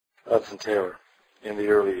Hudson Taylor, In the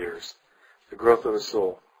Early Years, The Growth of a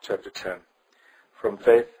Soul, Chapter 10, From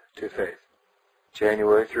Faith to Faith,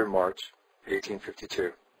 January through March,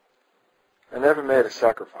 1852. I never made a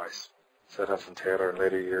sacrifice, said Hudson Taylor in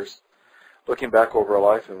later years, looking back over a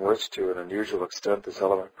life in which, to an unusual extent, this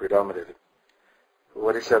element predominated. But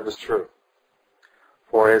what he said was true.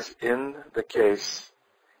 For as in the case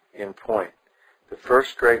in point, the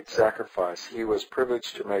first great sacrifice he was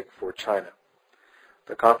privileged to make for China,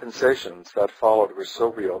 the compensations that followed were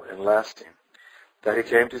so real and lasting that he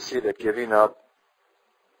came to see that giving up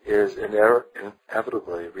is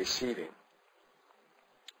inevitably receiving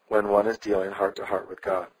when one is dealing heart to heart with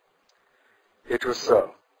God. It was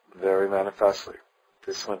so, very manifestly,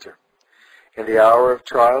 this winter. In the hour of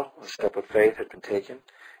trial, a step of faith had been taken,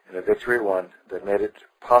 and a victory won that made it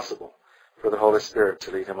possible for the Holy Spirit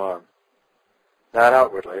to lead him on. Not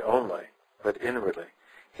outwardly only, but inwardly,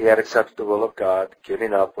 he had accepted the will of God,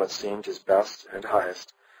 giving up what seemed his best and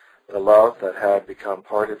highest, the love that had become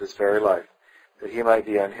part of his very life, that he might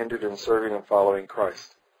be unhindered in serving and following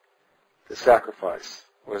Christ. The sacrifice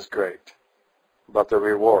was great, but the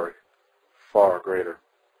reward far greater.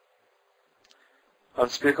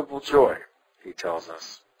 Unspeakable joy, he tells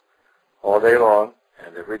us. All day long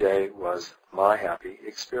and every day was my happy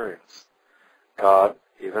experience. God,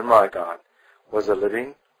 even my God, was a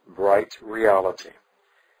living, bright reality,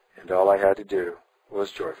 and all I had to do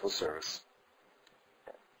was joyful service.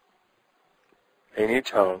 A new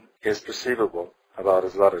tone is perceivable about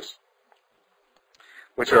his letters,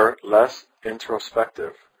 which are less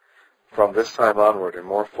introspective from this time onward and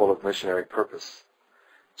more full of missionary purpose.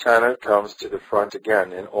 China comes to the front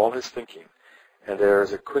again in all his thinking, and there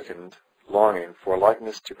is a quickened longing for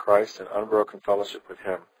likeness to Christ and unbroken fellowship with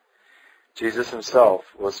him. Jesus himself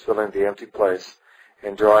was filling the empty place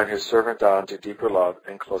and drawing his servant on to deeper love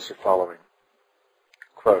and closer following.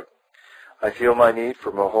 Quote, I feel my need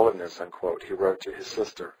for more holiness, unquote, he wrote to his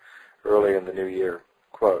sister early in the new year.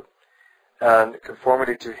 Quote, and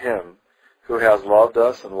conformity to him who has loved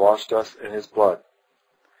us and washed us in his blood.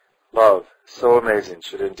 Love, so amazing,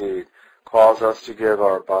 should indeed cause us to give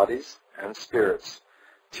our bodies and spirits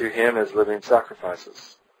to him as living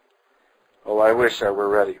sacrifices. Oh, I wish I were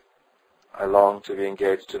ready. I long to be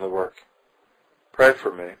engaged in the work. Pray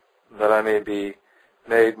for me that I may be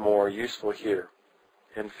made more useful here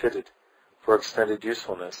and fitted for extended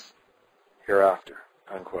usefulness hereafter,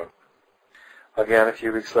 unquote. Again, a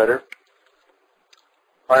few weeks later,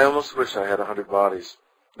 I almost wish I had 100 bodies.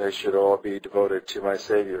 They should all be devoted to my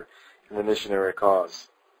Savior in the missionary cause.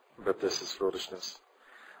 But this is foolishness.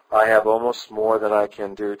 I have almost more than I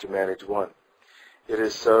can do to manage one. It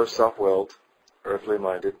is so self-willed,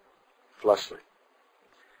 earthly-minded, fleshly.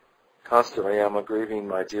 Constantly I am grieving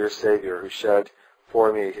my dear Savior who shed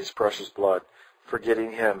for me his precious blood,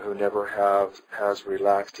 forgetting him who never has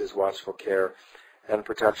relaxed his watchful care and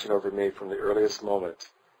protection over me from the earliest moment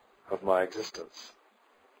of my existence.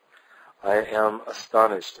 I am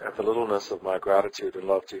astonished at the littleness of my gratitude and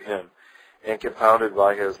love to him, and compounded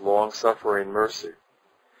by his long-suffering mercy.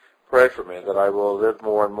 Pray for me that I will live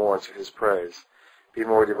more and more to his praise, be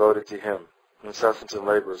more devoted to him, incessant in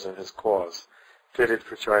labors in his cause, fitted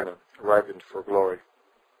for China, ripened for glory.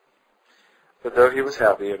 But though he was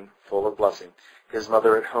happy and full of blessing, his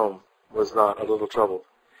mother at home was not a little troubled.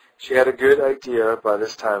 She had a good idea by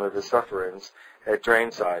this time of his sufferings at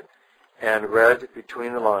Drainside, and read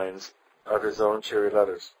between the lines of his own cheery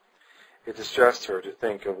letters. It distressed her to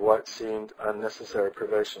think of what seemed unnecessary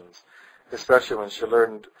privations, especially when she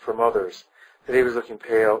learned from others that he was looking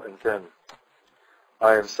pale and thin.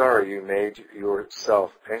 I am sorry you made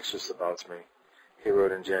yourself anxious about me, he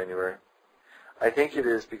wrote in January. I think it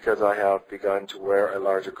is because I have begun to wear a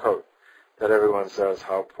larger coat that everyone says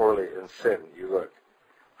how poorly and thin you look.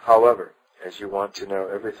 However, as you want to know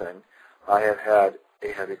everything, I have had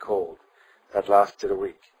a heavy cold that lasted a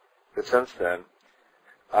week. But since then,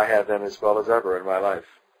 I have been as well as ever in my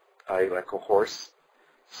life. I eat like a horse,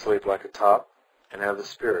 sleep like a top, and have the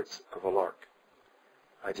spirits of a lark.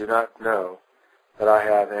 I do not know that I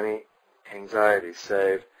have any anxiety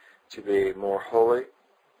save to be more holy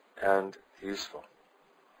and useful.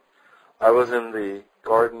 I was in the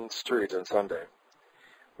Garden Street on Sunday.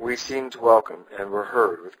 We seemed welcome and were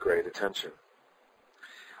heard with great attention.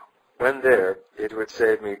 When there, it would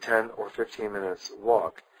save me 10 or 15 minutes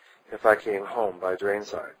walk if I came home by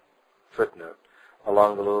Drainside, footnote,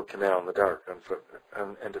 along the little canal in the dark,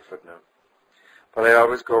 end of footnote. But I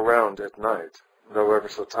always go round at night, though ever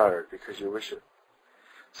so tired, because you wish it.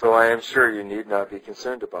 So I am sure you need not be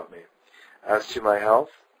concerned about me. As to my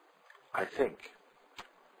health, I think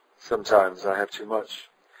sometimes I have too much,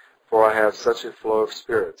 for I have such a flow of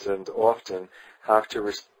spirits, and often have to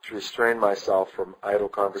restrain myself from idle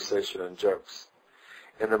conversation and jokes.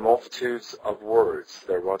 In the multitudes of words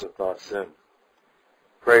there wanteth not sin.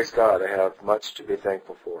 Praise God, I have much to be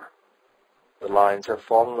thankful for. The lines have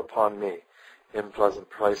fallen upon me in pleasant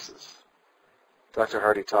places. Dr.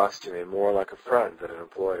 Hardy talks to me more like a friend than an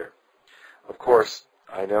employer. Of course,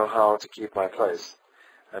 I know how to keep my place,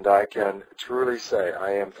 and I can truly say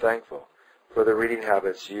I am thankful for the reading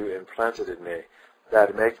habits you implanted in me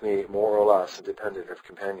that make me more or less independent of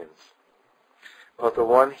companions. But the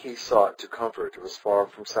one he sought to comfort was far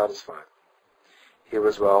from satisfied. He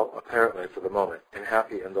was well, apparently for the moment, and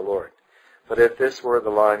happy in the Lord. But if this were the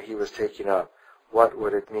line he was taking up, what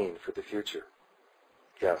would it mean for the future?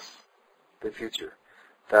 Yes, the future.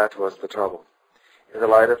 That was the trouble. In the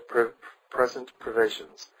light of present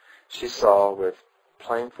privations, she saw with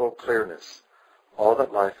painful clearness all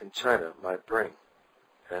that life in China might bring,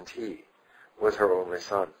 and he was her only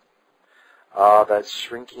son. Ah, that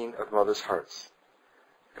shrinking of mothers' hearts!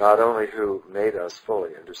 God only who made us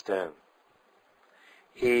fully understand.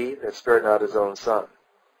 He that spared not his own son,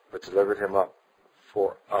 but delivered him up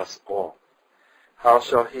for us all. How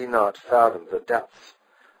shall he not fathom the depths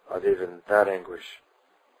of even that anguish?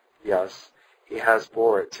 Yes, he has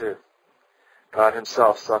bore it too. God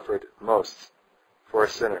himself suffered most for a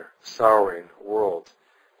sinner, sorrowing world,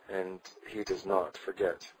 and he does not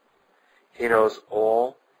forget. He knows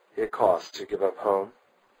all it costs to give up home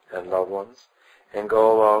and loved ones, and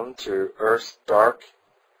go alone to earth's dark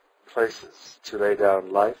places, to lay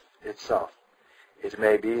down life itself, it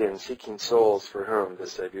may be in seeking souls for whom the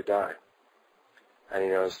Savior died. And he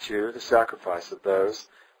knows, too, the sacrifice of those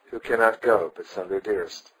who cannot go but send their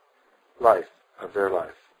dearest, life of their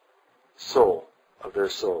life, soul of their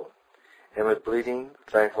soul, and with bleeding,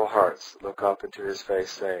 thankful hearts look up into his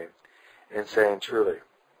face, saying truly,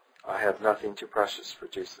 I have nothing too precious for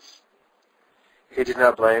Jesus. He did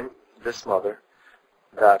not blame this mother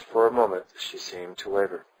that for a moment she seemed to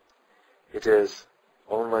waver. It is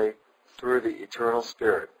only through the eternal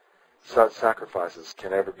Spirit such sacrifices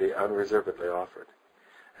can ever be unreservedly offered.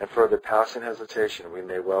 And for the passing hesitation we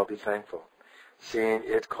may well be thankful, seeing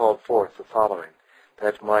it called forth the following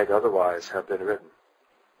that might otherwise have been written.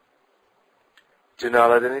 Do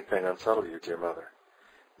not let anything unsettle you, dear mother.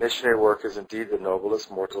 Missionary work is indeed the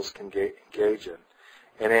noblest mortals can engage in,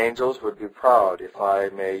 and angels would be proud, if I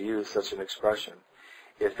may use such an expression,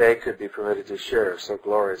 if they could be permitted to share so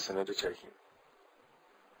glorious an undertaking.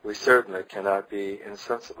 We certainly cannot be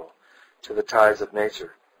insensible to the ties of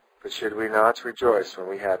nature, but should we not rejoice when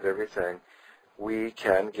we have everything we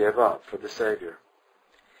can give up for the Savior?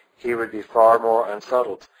 He would be far more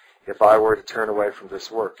unsettled if I were to turn away from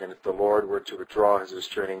this work, and if the Lord were to withdraw his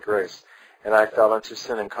restraining grace, and I fell into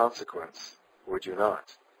sin in consequence, would you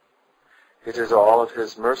not? It is all of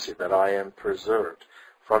his mercy that I am preserved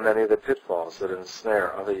from many of the pitfalls that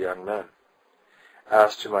ensnare other young men.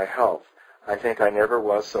 As to my health, I think I never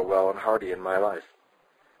was so well and hearty in my life.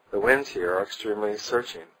 The winds here are extremely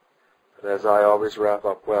searching, but as I always wrap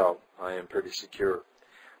up well, I am pretty secure.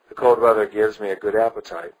 The cold weather gives me a good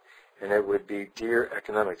appetite, and it would be dear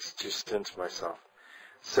economics to stint myself.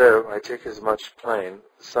 So I take as much plain,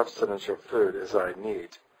 substantial food as I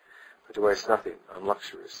need, but to waste nothing on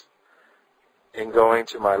luxuries. In going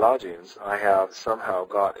to my lodgings, I have somehow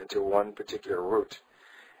got into one particular route,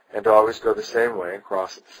 and always go the same way and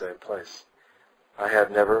cross at the same place. I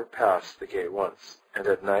have never passed the gate once, and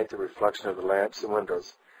at night the reflection of the lamps and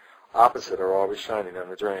windows opposite are always shining on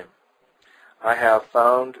the drain. I have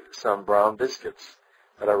found some brown biscuits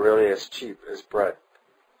that are really as cheap as bread,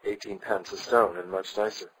 18 pence a stone, and much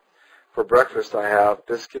nicer. For breakfast I have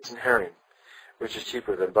biscuits and herring, which is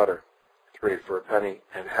cheaper than butter. 3 for a penny,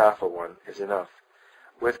 and half a one is enough,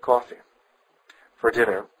 with coffee. For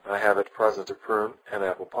dinner I have at present a prune and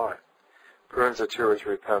apple pie. Prunes are 2 or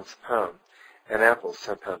 3 pence a pound, and apples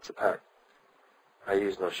 10 pence a peck. I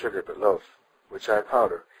use no sugar but loaf, which I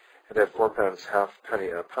powder, and at 4 pence halfpenny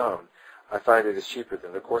a pound, I find it is cheaper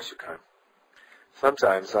than the coarser kind.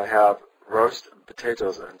 Sometimes I have roast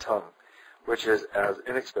potatoes and tongue, which is as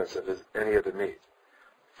inexpensive as any other meat.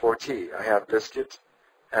 For tea I have biscuit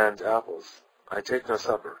and apples. I take no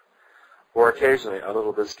supper, or occasionally a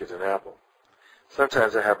little biscuit and apple.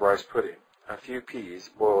 Sometimes I have rice pudding, a few peas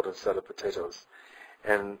boiled instead of potatoes,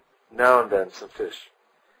 and now and then some fish.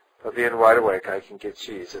 But being wide awake, I can get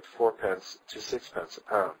cheese at 4 pence to 6 pence a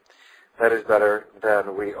pound. That is better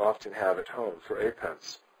than we often have at home for 8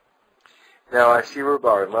 pence. Now I see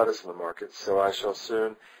rhubarb and lettuce in the market, so I shall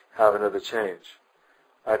soon have another change.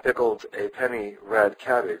 I pickled a penny red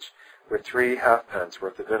cabbage with 3 halfpence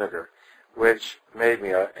worth of vinegar, which made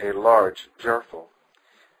me a large jarful.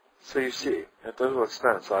 So you see, at little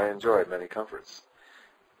expense I enjoyed many comforts.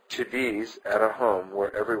 To these, add a home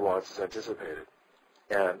where every want is anticipated,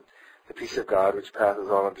 and the peace of God which passeth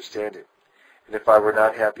all understanding. And if I were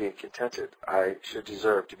not happy and contented, I should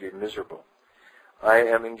deserve to be miserable. I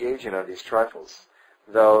am engaging on these trifles,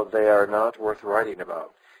 though they are not worth writing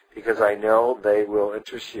about, because I know they will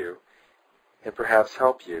interest you and perhaps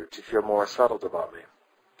help you to feel more settled about me.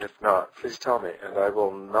 If not, please tell me, and I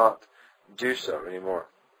will not do so any more.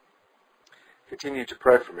 Continue to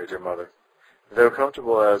pray for me, dear Mother. Though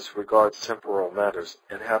comfortable as regards temporal matters,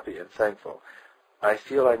 and happy and thankful, I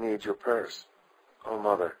feel I need your prayers. Oh,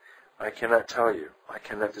 Mother, I cannot tell you, I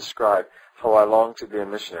cannot describe how I long to be a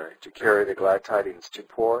missionary, to carry the glad tidings to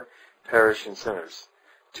poor, perishing sinners,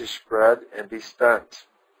 to spread and be spent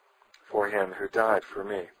for him who died for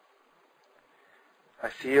me. I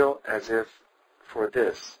feel as if for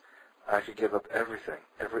this I could give up everything,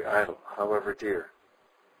 every idol, however dear.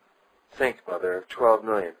 Think, Mother, of 12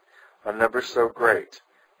 million, a number so great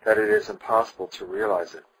that it is impossible to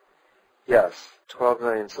realize it. Yes, 12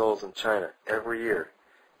 million souls in China every year,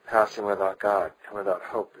 passing without God and without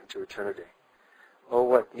hope into eternity. Oh,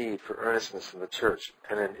 what need for earnestness in the Church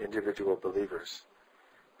and in individual believers.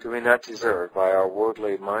 Do we not deserve, by our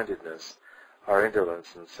worldly mindedness, our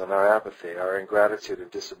indolence and our apathy, our ingratitude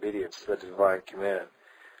and disobedience to the divine command,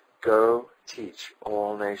 go teach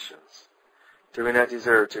all nations? Do we not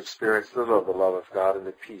deserve to experience little of the love of God and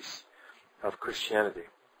the peace of Christianity?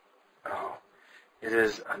 Oh, it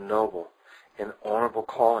is a noble and honorable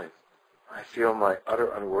calling. I feel my utter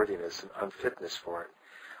unworthiness and unfitness for it.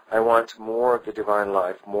 I want more of the divine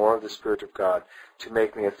life, more of the Spirit of God, to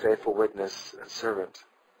make me a faithful witness and servant.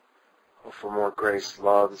 Oh, for more grace,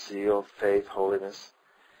 love, zeal, faith, holiness.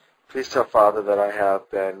 Please tell Father that I have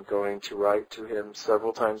been going to write to him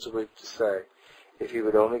several times a week to say, if he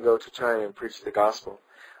would only go to China and preach the gospel,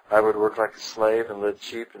 I would work like a slave and live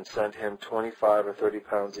cheap and send him 25 or 30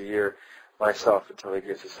 pounds a year myself until he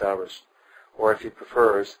gets established. Or if he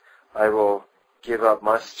prefers, I will give up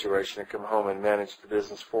my situation and come home and manage the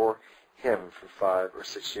business for him for 5 or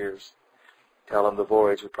 6 years. Tell him the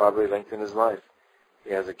voyage would probably lengthen his life.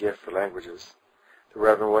 He has a gift for languages. The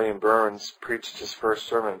Reverend William Burns preached his first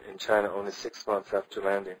sermon in China only 6 months after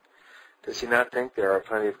landing. Does he not think there are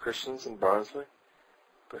plenty of Christians in Barnsley?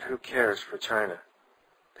 But who cares for China?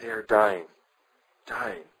 They are dying,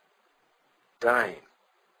 dying, dying.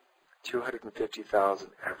 250,000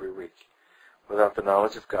 every week, without the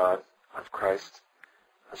knowledge of God, of Christ,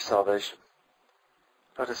 of salvation.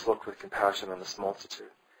 Let us look with compassion on this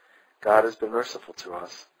multitude. God has been merciful to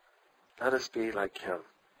us. Let us be like him.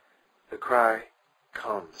 The cry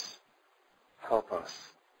comes. Help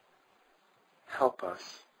us. Help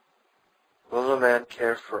us. Will no man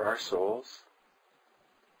care for our souls?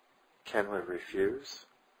 Can we refuse?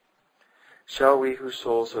 Shall we whose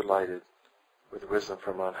souls are lighted with wisdom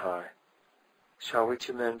from on high, shall we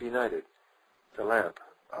to men be united, the lamp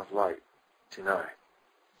of light deny?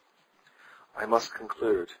 I must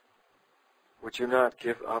conclude. Would you not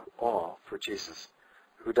give up all for Jesus,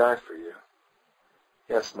 who died for you?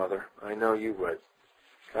 Yes, Mother, I know you would.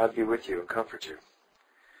 God be with you and comfort you.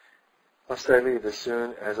 Must I leave as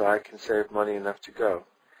soon as I can save money enough to go?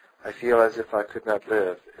 I feel as if I could not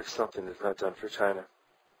live if something is not done for China.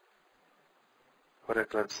 What a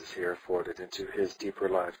glimpse is here afforded into his deeper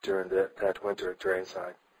life during that winter at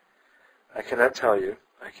Drainside. I cannot tell you,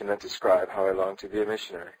 I cannot describe how I long to be a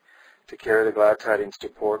missionary, to carry the glad tidings to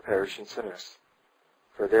poor perishing sinners.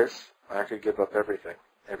 For this, I could give up everything,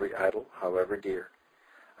 every idol, however dear.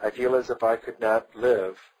 I feel as if I could not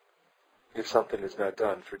live if something is not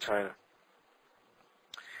done for China.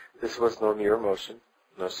 This was no mere emotion,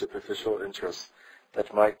 no superficial interest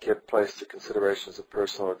that might give place to considerations of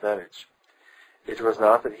personal advantage. It was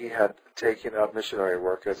not that he had taken up missionary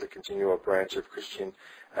work as a continual branch of Christian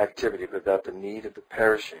activity, but that the need of the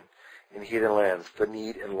perishing in heathen lands, the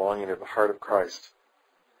need and longing of the heart of Christ,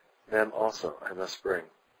 them also I must bring,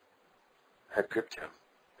 had gripped him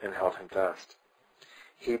and held him fast.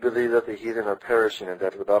 He believed that the heathen are perishing and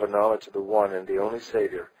that without a knowledge of the one and the only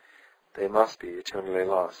Savior, they must be eternally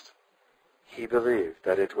lost. He believed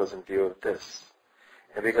that it was in view of this,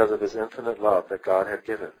 and because of his infinite love that God had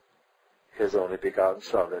given his only begotten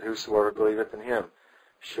Son, that whosoever believeth in him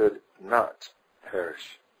should not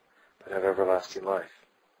perish, but have everlasting life.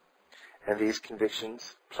 And these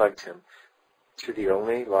convictions plagued him to the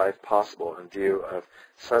only life possible in view of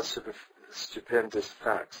such stupendous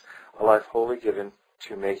facts, a life wholly given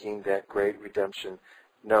to making that great redemption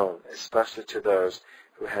known, especially to those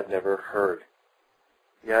who had never heard.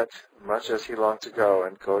 Yet, much as he longed to go,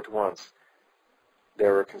 and go at once,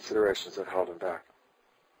 there were considerations that held him back.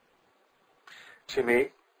 To me,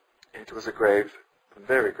 it was a grave,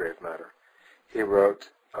 very grave matter, he wrote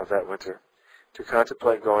of that winter, to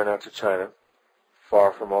contemplate going out to China,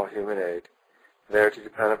 far from all human aid, there to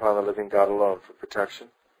depend upon the living God alone for protection,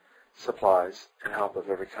 supplies, and help of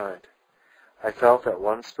every kind. I felt that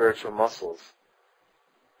one's spiritual muscles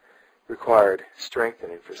required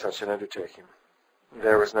strengthening for such an undertaking.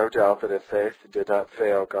 There was no doubt that if faith did not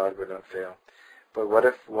fail, God would not fail. But what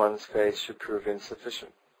if one's faith should prove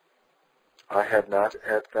insufficient? I had not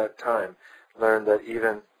at that time learned that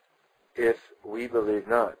even if we believe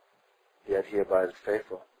not, yet he abideth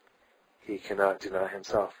faithful. He cannot deny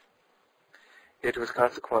himself. It was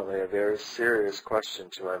consequently a very serious question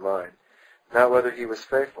to my mind, not whether he was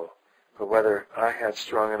faithful, but whether I had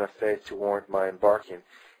strong enough faith to warrant my embarking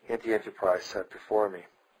in the enterprise set before me.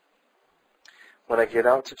 When I get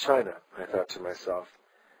out to China, I thought to myself,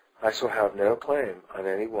 I shall have no claim on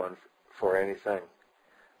anyone for anything.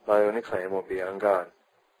 My only claim will be on God.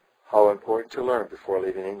 How important to learn before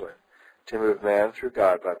leaving England, to move man through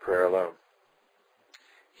God by prayer alone.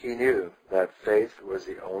 He knew that faith was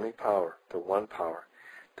the only power, the one power,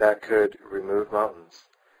 that could remove mountains,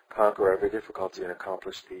 conquer every difficulty, and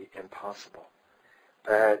accomplish the impossible.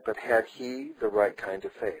 But had he the right kind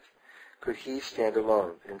of faith? Could he stand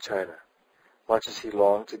alone in China, much as he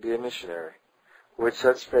longed to be a missionary? Would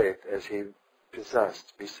such faith as he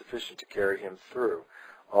possessed be sufficient to carry him through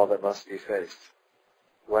all that must be faced?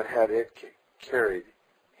 What had it carried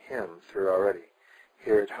him through already,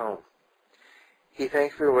 here at home? He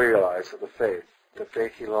thankfully realized that the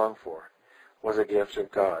faith he longed for, was a gift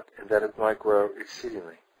of God, and that it might grow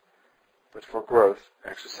exceedingly. But for growth,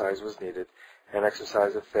 exercise was needed, and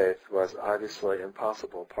exercise of faith was obviously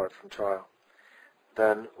impossible apart from trial.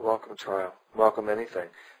 Then welcome trial, welcome anything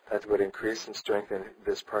that would increase and strengthen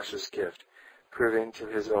this precious gift, proving to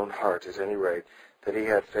his own heart, at any rate, that he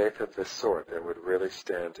had faith of this sort that would really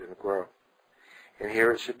stand and grow. And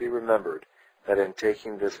here it should be remembered that in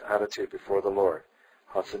taking this attitude before the Lord,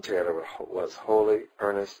 Hudson Taylor was wholly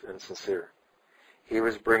earnest and sincere. He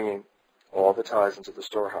was bringing all the tithes into the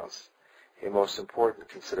storehouse, a most important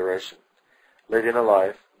consideration, leading a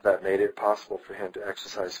life that made it possible for him to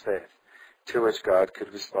exercise faith, to which God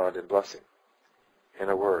could respond in blessing. In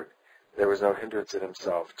a word, there was no hindrance in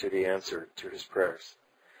himself to the answer to his prayers,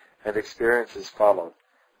 and experiences followed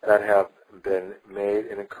that have been made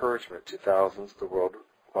an encouragement to thousands the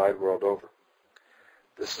wide world over.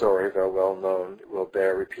 The story, though well known, will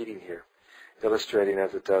bear repeating here, illustrating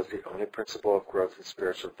as it does the only principle of growth in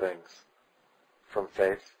spiritual things, from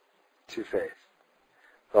faith to faith.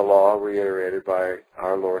 The law reiterated by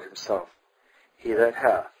our Lord himself, he that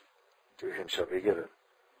hath, to him shall be given.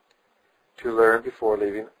 To learn before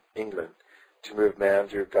leaving England, to move man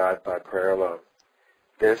through God by prayer alone.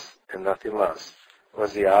 This, and nothing less,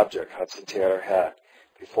 was the object Hudson Taylor had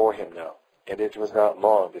before him now, and it was not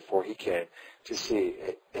long before he came to see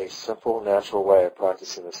a simple, natural way of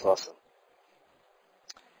practicing this lesson.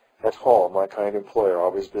 At home, my kind employer,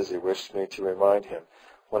 always busy, wished me to remind him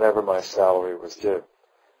whenever my salary was due.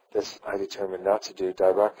 This I determined not to do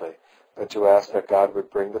directly, but to ask that God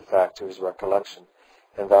would bring the fact to his recollection,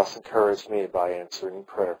 and thus encourage me by answering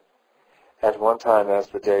prayer. At one time, as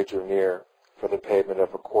the day drew near for the payment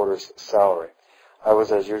of a quarter's salary, I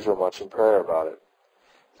was as usual much in prayer about it.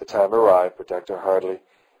 The time arrived, but Dr. Hartley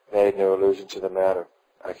made no allusion to the matter.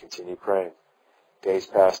 I continued praying. Days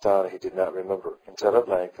passed on, and he did not remember, until at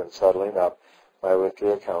length, in settling up my weekly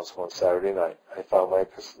accounts one Saturday night, I found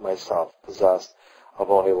myself possessed of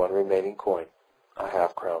only one remaining coin, a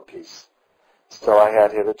half-crown piece. Still I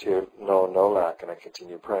had hitherto known no lack, and I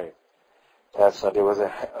continued praying. That Sunday was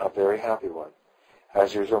a very happy one.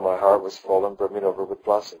 As usual, my heart was full and brimming over with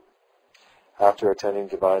blessing. After attending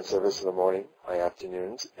divine service in the morning, my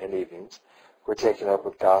afternoons and evenings were taken up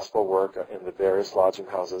with gospel work in the various lodging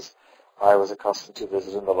houses I was accustomed to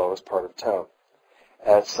visit in the lowest part of town.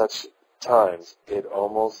 At such times, it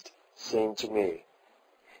almost seemed to me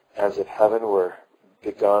as if heaven were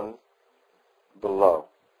begun below,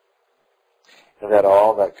 and that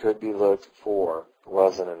all that could be looked for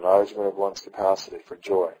was an enlargement of one's capacity for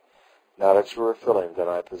joy, not a truer feeling than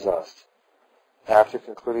I possessed. After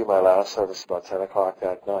concluding my last service about 10 o'clock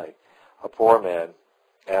that night, a poor man,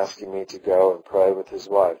 asking me to go and pray with his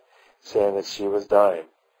wife, saying that she was dying,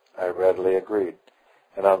 I readily agreed,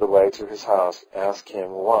 and on the way to his house asked him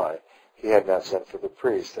why he had not sent for the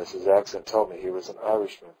priest, as his accent told me he was an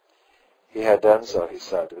Irishman. He had done so, he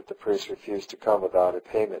said, but the priest refused to come without a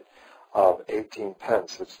payment of 18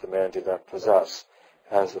 pence, which the man did not possess,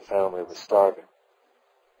 as the family was starving.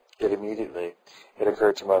 Yet immediately it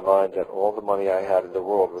occurred to my mind that all the money I had in the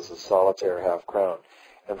world was a solitary half-crown,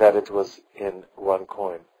 and that it was in one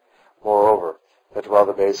coin. Moreover, that while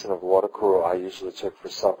the basin of water gruel I usually took for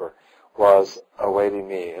supper was awaiting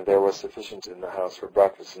me, and there was sufficient in the house for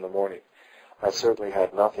breakfast in the morning, I certainly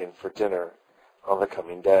had nothing for dinner on the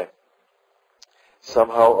coming day.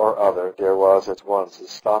 Somehow or other there was at once a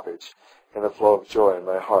stoppage in the flow of joy in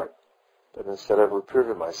my heart. But instead of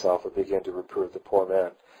reproving myself, I began to reprove the poor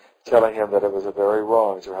man, telling him that it was a very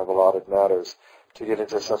wrong to have allotted matters to get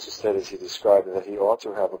into such a state as he described, and that he ought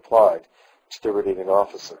to have applied to the relieving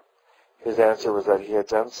officer. His answer was that he had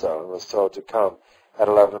done so, and was told to come at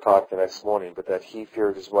 11 o'clock the next morning, but that he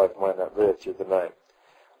feared his wife might not live through the night.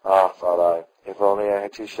 Ah, thought I, if only I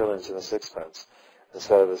had 2 shillings and a sixpence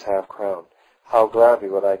instead of this half-crown, how gladly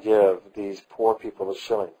would I give these poor people a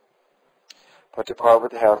shilling. But to part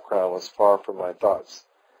with the half-crown was far from my thoughts.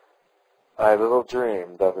 I little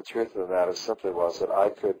dreamed that the truth of the matter simply was that I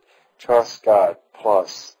could trust God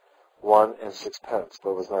plus 1 and 6 pence,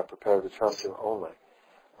 but was not prepared to trust him only,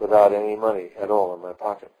 without any money at all in my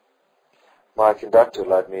pocket. My conductor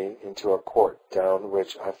led me into a court, down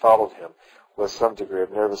which I followed him with some degree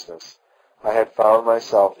of nervousness. I had found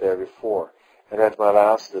myself there before, and at my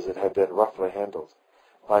last visit had been roughly handled.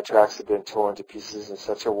 My tracks had been torn to pieces, and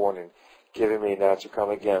such a warning given me not to come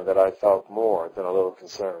again that I felt more than a little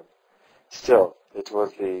concerned. Still, it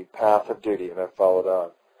was the path of duty, and I followed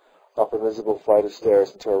on. Up a miserable flight of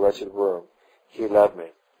stairs into a wretched room he led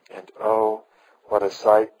me, and oh, what a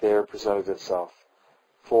sight there presented itself!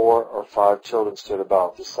 4 or 5 children stood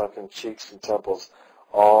about, their sunken cheeks and temples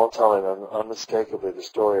all telling unmistakably the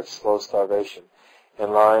story of slow starvation,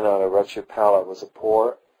 and lying on a wretched pallet was a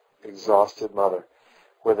poor, exhausted mother,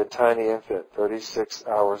 with a tiny infant, 36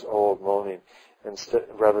 hours old, moaning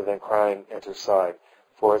rather than crying at her side,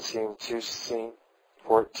 for it too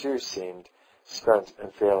seemed spent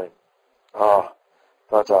and failing. Ah,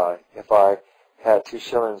 thought I, if I had 2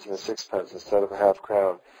 shillings and a sixpence instead of a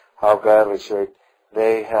half-crown, how gladly should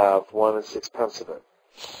they have 1 and 6 pence of it.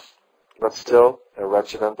 But still, a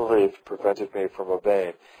wretched unbelief prevented me from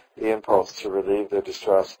obeying the impulse to relieve their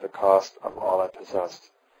distress at the cost of all I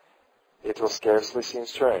possessed. It will scarcely seem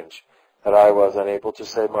strange that I was unable to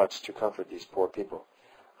say much to comfort these poor people.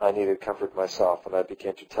 I needed comfort myself, and I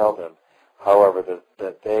began to tell them, however,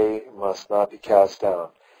 that they must not be cast down,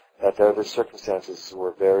 that though their circumstances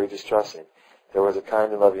were very distressing, there was a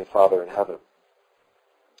kind and loving Father in heaven.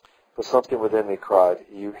 But something within me cried,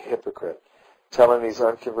 "You hypocrite, telling these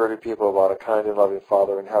unconverted people about a kind and loving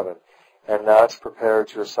Father in heaven, and not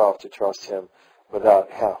prepared yourself to trust him without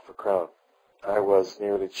half a crown." I was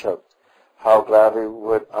nearly choked. How gladly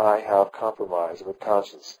would I have compromised with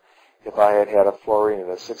conscience if I had had a florin and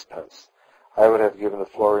a sixpence. I would have given the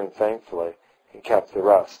florin thankfully and kept the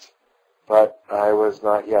rest. But I was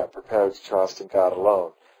not yet prepared to trust in God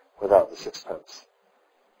alone without the sixpence.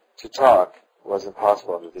 To talk was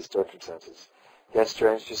impossible under these circumstances. Yet,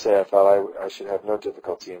 strange to say, I thought I should have no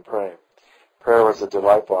difficulty in praying. Prayer was a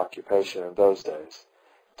delightful occupation in those days.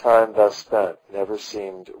 Time thus spent never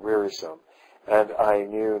seemed wearisome, and I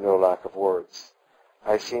knew no lack of words.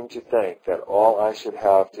 I seemed to think that all I should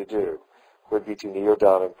have to do would be to kneel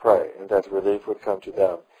down and pray, and that relief would come to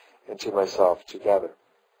them and to myself together.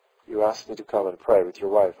 "You asked me to come and pray with your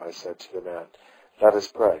wife," I said to the man. "Let us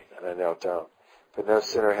pray," and I knelt down. But no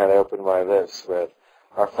sooner had I opened my lips with,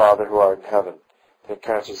 "Our Father who art in heaven," than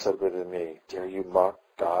conscience said within me, "Dare you mock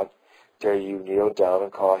God? Dare you kneel down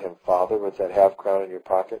and call him Father with that half-crown in your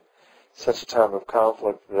pocket?" Such a time of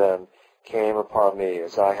conflict then came upon me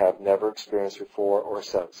as I have never experienced before or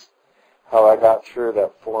since. How I got through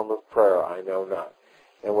that form of prayer I know not,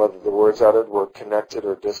 and whether the words uttered were connected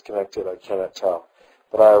or disconnected I cannot tell.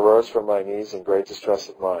 But I arose from my knees in great distress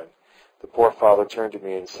of mind. The poor father turned to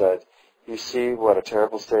me and said, "You see what a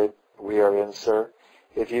terrible state we are in, sir.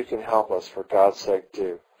 If you can help us, for God's sake,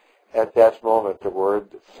 do." At that moment the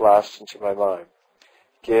word flashed into my mind,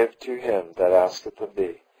 "Give to him that asketh of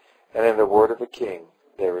thee," and in the word of a king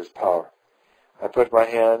there is power. I put my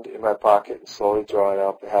hand in my pocket and slowly drawing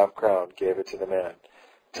out the half-crown, gave it to the man,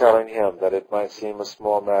 telling him that it might seem a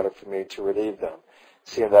small matter for me to relieve them,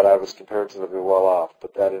 seeing that I was comparatively well off,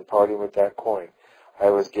 but that in parting with that coin I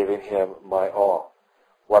was giving him my all.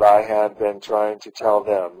 What I had been trying to tell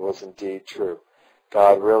them was indeed true.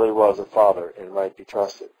 God really was a Father and might be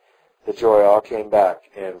trusted. The joy all came back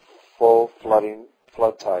in full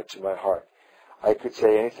flood tide to my heart. I could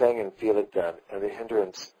say anything and feel it then, and the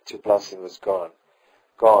hindrance to blessing was gone.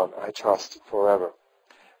 Gone, I trust, forever.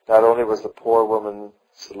 Not only was the poor woman's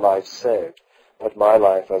life saved, but my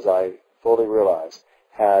life, as I fully realized,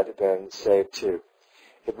 had been saved too.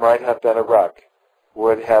 It might have been a wreck,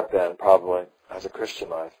 would have been, probably, as a Christian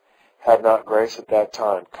life, had not grace at that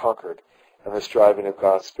time conquered and the striving of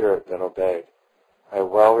God's Spirit been obeyed. I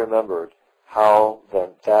well remembered how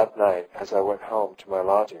that night, as I went home to my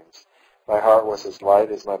lodgings, my heart was as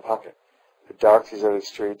light as my pocket. The dark, deserted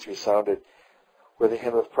streets resounded with a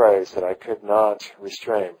hymn of praise that I could not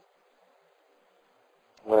restrain.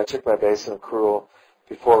 When I took my basin of gruel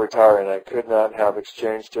before retiring, I could not have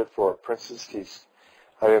exchanged it for a prince's feast.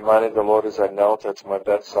 I reminded the Lord as I knelt at my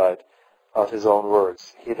bedside of his own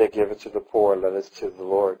words, "He that giveth to the poor, letteth to the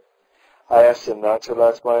Lord." I asked him not to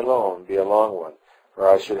let my loan be a long one, or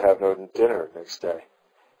I should have no dinner next day.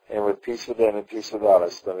 And with peace within and peace without, I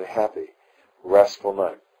spent a happy, restful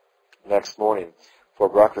night. Next morning, for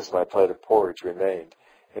breakfast, my plate of porridge remained,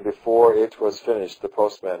 and before it was finished, the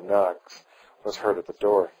postman knocks was heard at the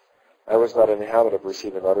door. I was not in the habit of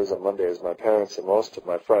receiving letters on Monday, as my parents and most of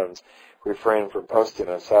my friends refrained from posting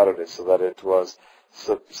on Saturday, so that it was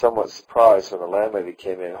somewhat surprised when the landlady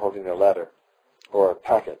came in holding a letter, or a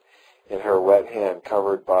packet, in her wet hand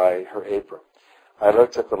covered by her apron. I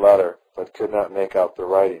looked at the letter, but could not make out the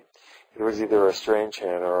writing. It was either a strange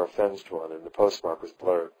hand or a fringed one, and the postmark was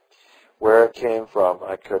blurred. Where it came from,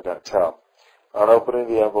 I could not tell. On opening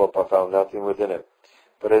the envelope, I found nothing within it,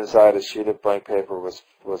 but inside a sheet of blank paper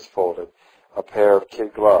was folded, a pair of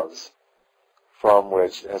kid gloves, from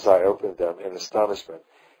which, as I opened them in astonishment,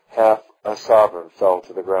 half a sovereign fell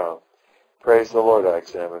to the ground. Praise the Lord, I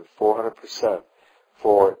examined. 400%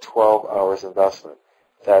 for 12 hours investment.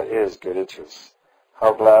 That is good interest.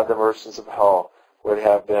 How glad the merchants of hell would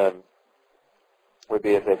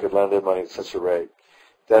be if they could lend their money at such a rate.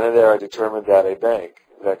 Then and there I determined that a bank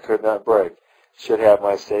that could not break should have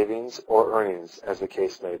my savings or earnings, as the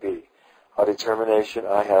case may be, a determination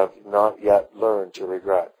I have not yet learned to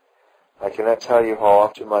regret. I cannot tell you how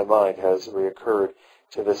often my mind has recurred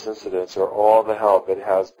to this incident, or all the help it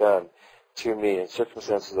has been to me in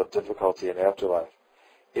circumstances of difficulty in afterlife.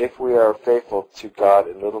 If we are faithful to God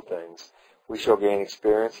in little things, we shall gain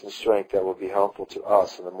experience and strength that will be helpful to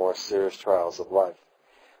us in the more serious trials of life.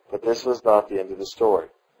 But this was not the end of the story,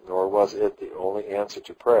 nor was it the only answer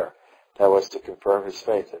to prayer that was to confirm his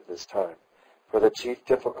faith at this time, for the chief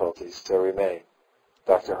difficulties still remain.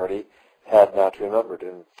 Dr. Hardy had not remembered,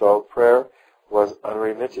 and though prayer was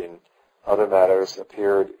unremitting, other matters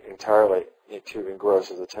appeared entirely to engross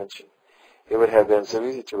his attention. It would have been so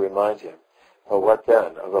easy to remind him, but what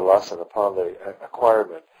then of the lesson upon the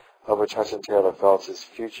acquirement of which Hudson Taylor felt his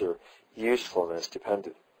future usefulness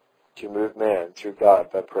depended, to move man through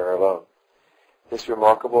God by prayer alone. This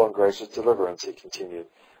remarkable and gracious deliverance, he continued,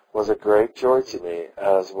 was a great joy to me,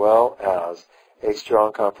 as well as a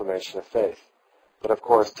strong confirmation of faith. But of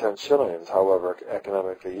course 10 shillings, however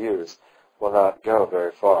economically used, will not go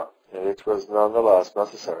very far, and it was none the less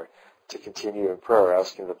necessary to continue in prayer,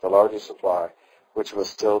 asking that the larger supply, which was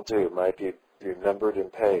still due, might be remembered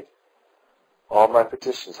and paid. All my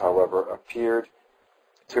petitions, however, appeared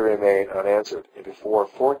to remain unanswered, and before a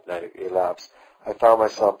fortnight elapsed, I found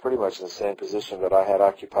myself pretty much in the same position that I had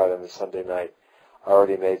occupied on the Sunday night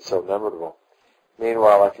already made so memorable.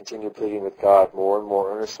 Meanwhile, I continued pleading with God more and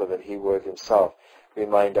more earnestly that he would himself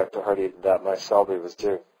remind Dr. Hardy that my salary was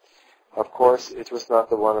due. Of course, it was not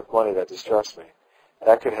the want of money that distressed me.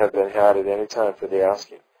 That could have been had at any time for the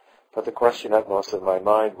asking. But the question upmost in my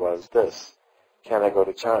mind was this: can I go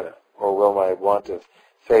to China, or will my want of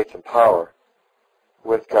faith and power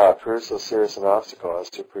with God prove so serious an obstacle as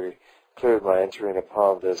to preclude my entering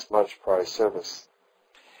upon this much-prized service?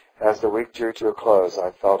 As the week drew to a close,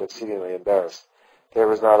 I felt exceedingly embarrassed. There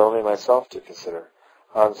was not only myself to consider.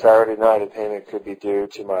 On Saturday night, a payment could be due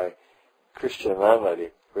to my Christian landlady,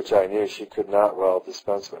 which I knew she could not well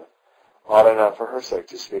dispense with. Ought I not, for her sake,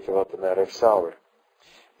 to speak about the matter of salary?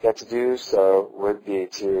 Yet to do so would be,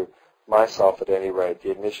 to myself at any rate,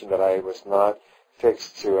 the admission that I was not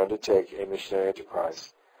fixed to undertake a missionary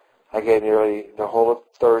enterprise. I gave nearly the whole of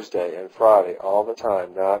Thursday and Friday, all the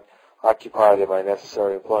time not occupied in my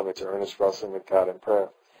necessary employment, to earnest wrestling with God in prayer.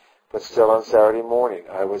 But still on Saturday morning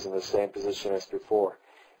I was in the same position as before,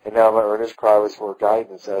 and now my earnest cry was for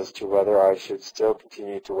guidance as to whether I should still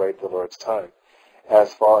continue to wait the Lord's time.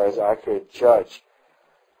 As far as I could judge,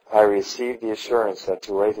 I received the assurance that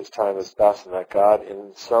to wait his time was best, and that God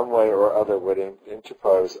in some way or other would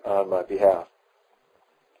interpose on my behalf.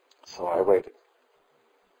 So I waited,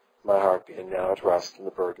 my heart being now at rest and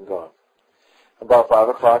the burden gone. About 5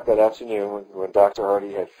 o'clock that afternoon, when Dr.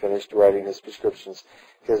 Hardy had finished writing his prescriptions,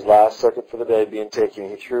 his last circuit for the day being taken,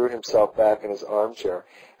 he threw himself back in his armchair,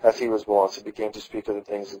 as he was wont, and began to speak of the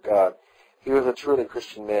things of God. He was a truly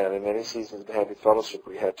Christian man, and many seasons of happy fellowship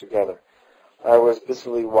we had together. I was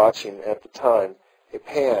busily watching at the time a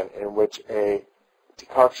pan in which a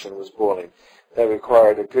decoction was boiling that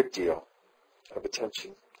required a good deal of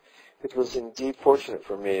attention. It was indeed fortunate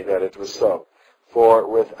for me that it was so, for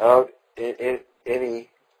without any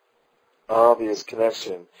obvious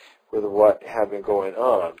connection with what had been going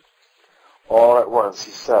on, all at once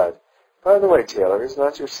he said, "By the way, Taylor, is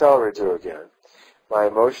not your salary due again?" My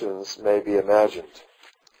emotions may be imagined.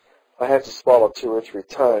 I had to swallow 2 or 3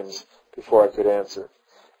 times before I could answer.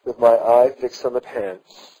 With my eye fixed on the pan,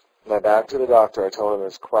 my back to the doctor, I told him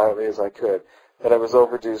as quietly as I could that I was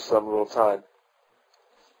overdue some little time.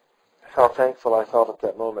 How thankful I felt at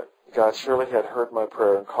that moment. God surely had heard my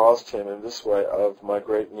prayer and caused him in this way of my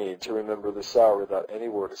great need to remember the salary without any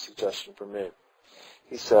word or suggestion from me.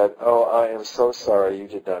 He said, "Oh, I am so sorry you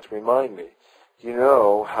did not remind me. You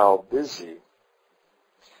know how busy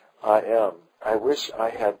I am. I wish I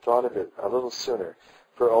had thought of it a little sooner,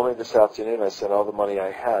 for only this afternoon I sent all the money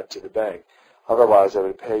I had to the bank. Otherwise I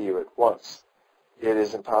would pay you at once." It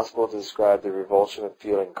is impossible to describe the revulsion of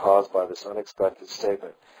feeling caused by this unexpected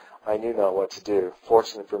statement. I knew not what to do.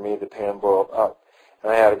 Fortunately for me, the pan boiled up,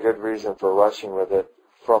 and I had a good reason for rushing with it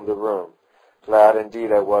from the room. Glad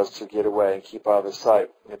indeed I was to get away and keep out of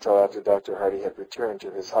sight until after Dr. Hardy had returned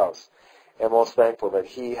to his house, and most thankful that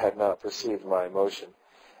he had not perceived my emotion.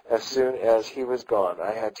 As soon as he was gone,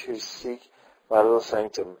 I had to seek my little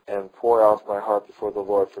sanctum and pour out my heart before the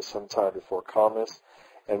Lord for some time before calmness,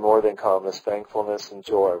 and more than calmness, thankfulness and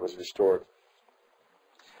joy was restored.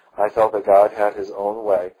 I felt that God had his own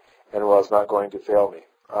way and was not going to fail me.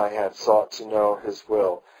 I had sought to know his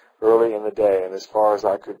will early in the day, and as far as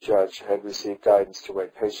I could judge, had received guidance to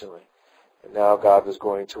wait patiently. And now God was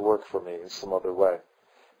going to work for me in some other way.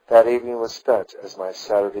 That evening was spent, as my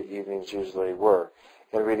Saturday evenings usually were,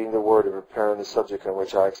 in reading the Word and preparing the subject on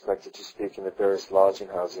which I expected to speak in the various lodging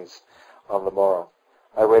houses on the morrow.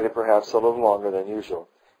 I waited perhaps a little longer than usual.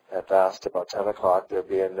 At last, about 10 o'clock, there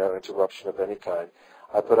being no interruption of any kind,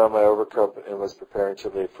 I put on my overcoat and was preparing to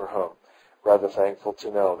leave for home, rather thankful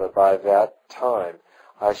to know that by that time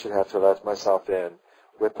I should have to let myself in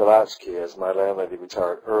with the latchkey, as my landlady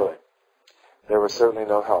retired early. There was certainly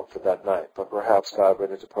no help for that night, but perhaps God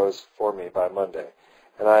would interpose for me by Monday,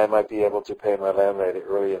 and I might be able to pay my landlady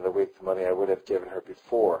early in the week the money I would have given her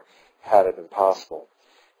before, had it been possible.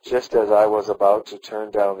 Just as I was about to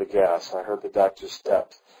turn down the gas, I heard the doctor's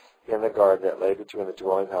steps in the garden that lay between the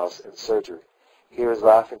dwelling house and surgery. He was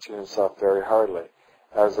laughing to himself very heartily,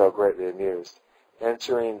 as though greatly amused.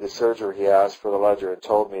 Entering the surgery, he asked for the ledger and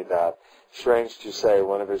told me that, strange to say,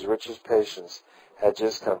 one of his richest patients had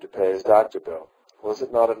just come to pay his doctor bill. Was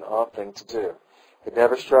it not an odd thing to do? It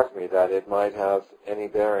never struck me that it might have any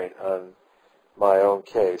bearing on my own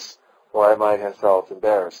case, or I might have felt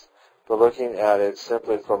embarrassed. But looking at it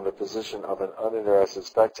simply from the position of an uninterested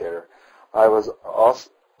spectator, I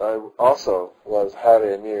also was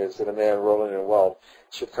highly amused that a man rolling in wealth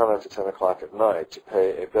should come after 10 o'clock at night to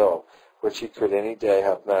pay a bill which he could any day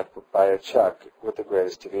have met by a check with the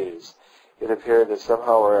greatest of ease. It appeared that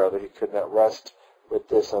somehow or other he could not rest with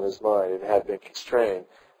this on his mind, and had been constrained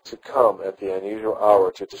to come at the unusual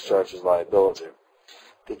hour to discharge his liability.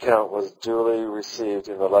 The account was duly received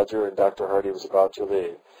in the ledger, and Dr. Hardy was about to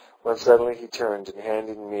leave, when suddenly he turned and,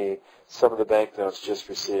 handing me some of the banknotes just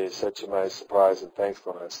received, said to my surprise and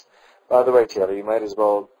thankfulness, "By the way, Taylor, you might as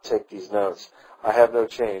well take these notes. I have no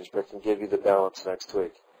change, but can give you the balance next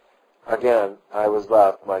week." Again, I was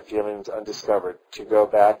left, my feelings undiscovered, to go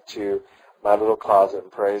back to my little closet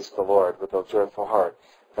and praise the Lord with a joyful heart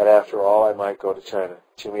that after all I might go to China.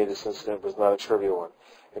 To me this incident was not a trivial one,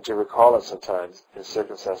 and to recall it sometimes, in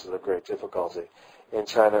circumstances of great difficulty, in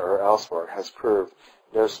China or elsewhere, has proved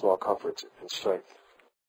no small comfort and strength.